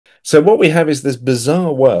So what we have is this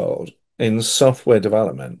bizarre world in software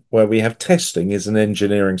development where we have testing is an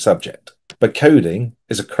engineering subject, but coding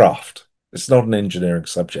is a craft. It's not an engineering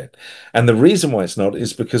subject. And the reason why it's not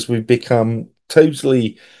is because we've become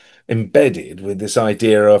totally embedded with this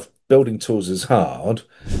idea of building tools is hard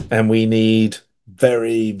and we need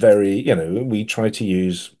very, we try to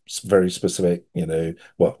use very specific,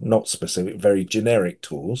 well, not specific, very generic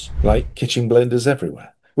tools like kitchen blenders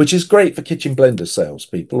everywhere, which is great for kitchen blender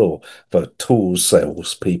salespeople or for tools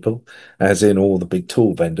salespeople, as in all the big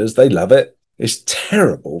tool vendors. They love it. It's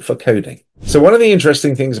terrible for coding. So one of the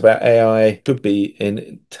interesting things about AI could be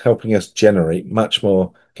in helping us generate much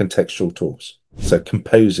more contextual tools. So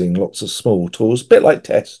composing lots of small tools, a bit like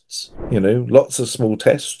tests, lots of small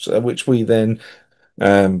tests, which we then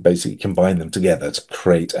basically combine them together to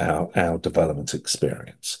create our development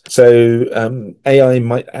experience. So AI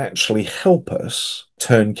might actually help us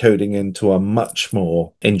turn coding into a much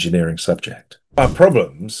more engineering subject. Our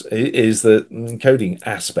problems is that the coding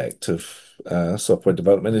aspect of software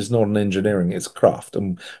development is not an engineering, it's a craft.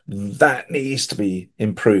 And that needs to be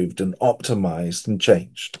improved and optimized and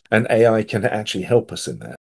changed. And AI can actually help us in that.